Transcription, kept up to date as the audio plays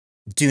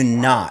Do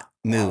not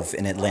move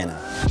in Atlanta.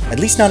 At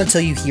least not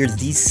until you hear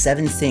these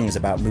 7 things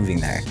about moving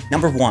there.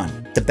 Number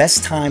 1, the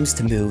best times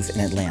to move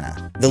in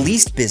Atlanta. The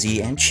least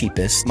busy and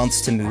cheapest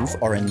months to move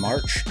are in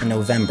March and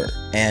November,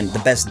 and the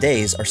best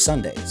days are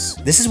Sundays.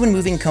 This is when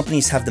moving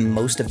companies have the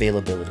most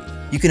availability.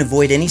 You can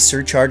avoid any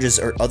surcharges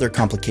or other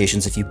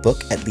complications if you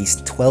book at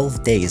least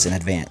 12 days in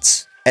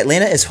advance.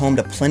 Atlanta is home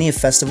to plenty of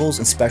festivals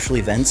and special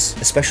events,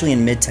 especially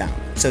in Midtown,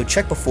 so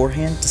check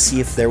beforehand to see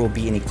if there will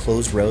be any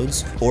closed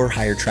roads or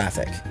higher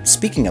traffic.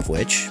 Speaking of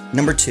which,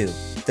 number 2,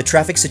 the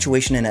traffic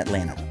situation in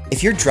Atlanta.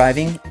 If you're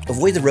driving,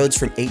 avoid the roads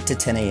from 8 to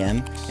 10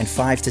 a.m. and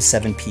 5 to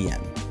 7 p.m.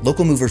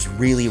 Local movers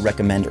really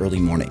recommend early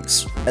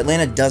mornings.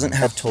 Atlanta doesn't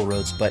have toll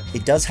roads, but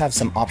it does have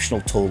some optional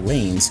toll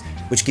lanes,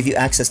 which give you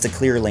access to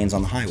clearer lanes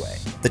on the highway.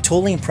 The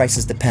toll lane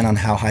prices depend on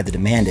how high the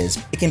demand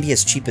is. It can be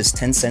as cheap as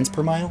 10 cents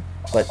per mile,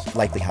 but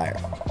likely higher.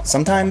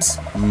 Sometimes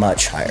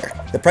much higher.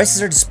 The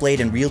prices are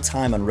displayed in real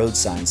time on road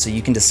signs, so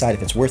you can decide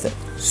if it's worth it.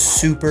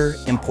 Super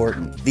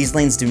important. These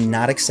lanes do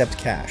not accept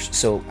cash,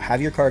 so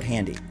have your card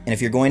handy. And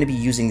if you're going to be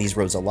using these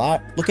roads a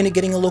lot, look into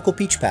getting a local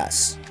beach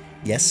pass.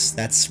 Yes,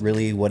 that's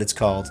really what it's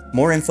called.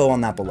 More info on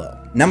that below.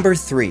 Number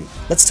 3,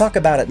 let's talk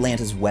about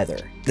Atlanta's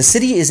weather. The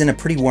city is in a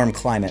pretty warm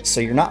climate,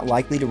 so you're not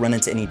likely to run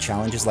into any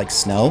challenges like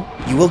snow.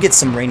 You will get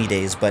some rainy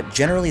days, but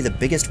generally the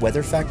biggest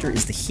weather factor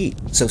is the heat,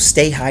 so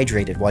stay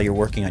hydrated while you're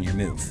working on your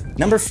move.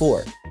 Number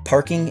 4,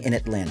 parking in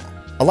Atlanta.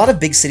 A lot of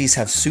big cities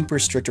have super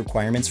strict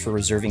requirements for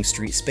reserving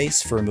street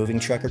space for a moving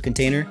truck or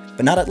container,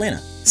 but not Atlanta.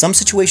 Some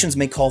situations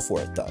may call for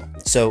it though,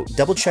 so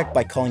double check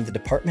by calling the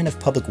Department of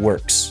Public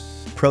Works.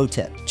 Pro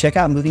tip, check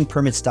out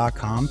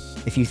movingpermits.com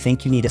if you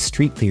think you need a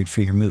street cleared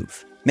for your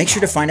move. Make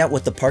sure to find out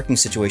what the parking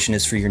situation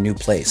is for your new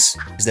place.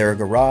 Is there a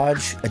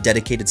garage, a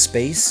dedicated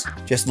space,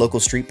 just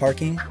local street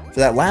parking? For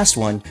that last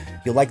one,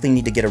 you'll likely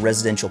need to get a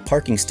residential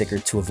parking sticker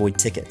to avoid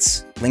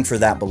tickets. Link for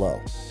that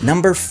below.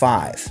 Number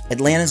 5,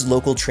 Atlanta's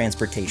local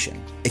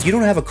transportation. If you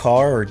don't have a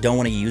car or don't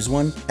want to use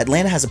one,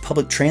 Atlanta has a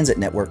public transit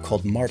network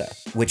called MARTA,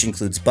 which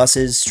includes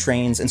buses,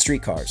 trains, and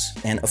streetcars.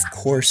 And of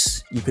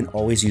course, you can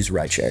always use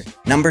rideshare.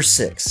 Number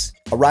 6,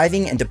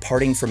 arriving and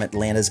departing from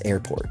Atlanta's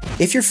airport.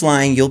 If you're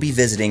flying, you'll be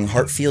visiting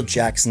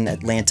Hartsfield-Jackson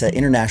Atlanta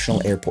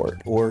International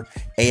Airport, or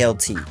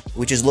ALT,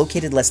 which is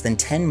located less than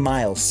 10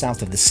 miles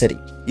south of the city.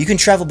 You can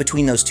travel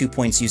between those 2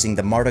 points using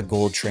the MARTA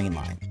Gold train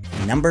line.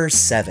 Number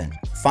 7,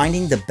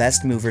 finding the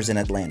best movers in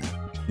Atlanta.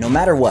 No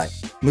matter what,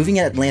 moving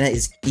in Atlanta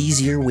is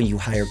easier when you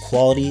hire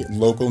quality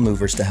local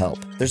movers to help.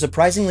 They're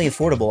surprisingly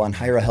affordable on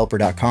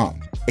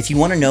HireAHelper.com. If you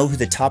want to know who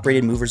the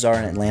top-rated movers are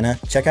in Atlanta,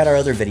 check out our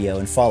other video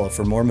and follow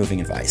for more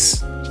moving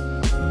advice.